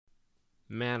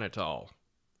Mannitol,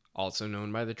 also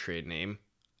known by the trade name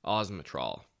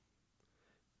Osmitrol.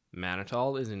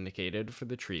 Mannitol is indicated for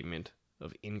the treatment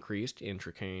of increased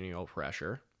intracranial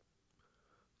pressure,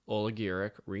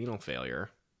 oliguric renal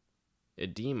failure,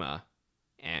 edema,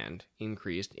 and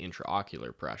increased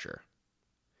intraocular pressure.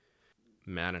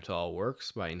 Mannitol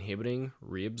works by inhibiting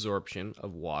reabsorption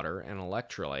of water and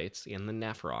electrolytes in the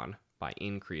nephron by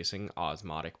increasing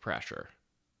osmotic pressure.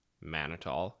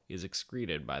 Mannitol is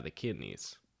excreted by the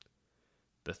kidneys.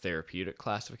 The therapeutic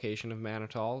classification of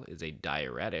mannitol is a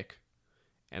diuretic,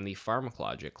 and the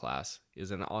pharmacologic class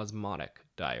is an osmotic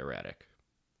diuretic.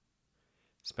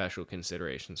 Special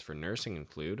considerations for nursing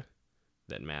include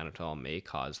that mannitol may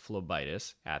cause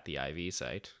phlebitis at the IV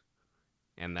site,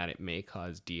 and that it may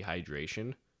cause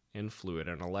dehydration and fluid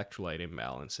and electrolyte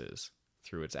imbalances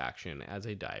through its action as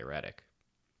a diuretic.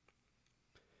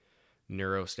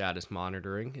 Neuro status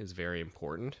monitoring is very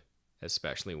important,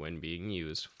 especially when being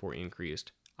used for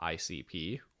increased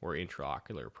ICP or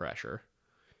intraocular pressure.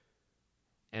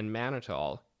 And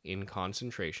mannitol in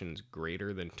concentrations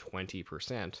greater than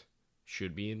 20%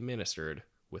 should be administered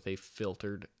with a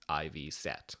filtered IV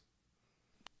set.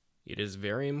 It is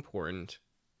very important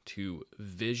to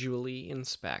visually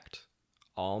inspect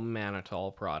all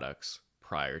mannitol products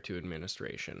prior to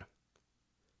administration.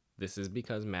 This is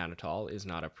because mannitol is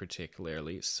not a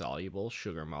particularly soluble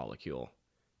sugar molecule,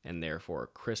 and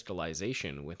therefore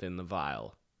crystallization within the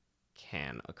vial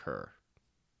can occur.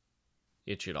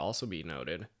 It should also be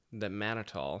noted that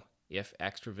mannitol, if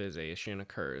extravasation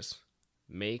occurs,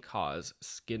 may cause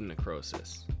skin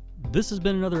necrosis. This has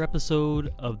been another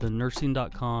episode of the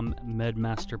Nursing.com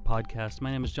MedMaster Podcast. My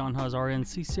name is John Haas, RN,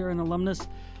 CCRN alumnus,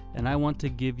 and I want to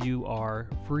give you our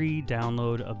free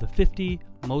download of the 50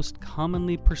 most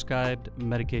commonly prescribed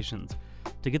medications.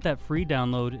 To get that free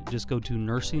download, just go to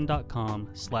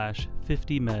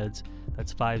nursing.com/50meds.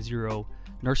 That's 50,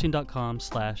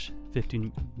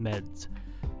 nursing.com/50meds.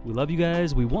 We love you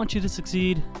guys. We want you to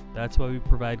succeed. That's why we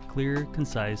provide clear,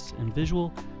 concise, and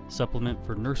visual supplement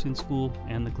for nursing school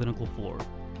and the clinical floor.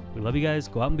 We love you guys.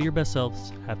 Go out and be your best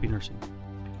selves. Happy nursing.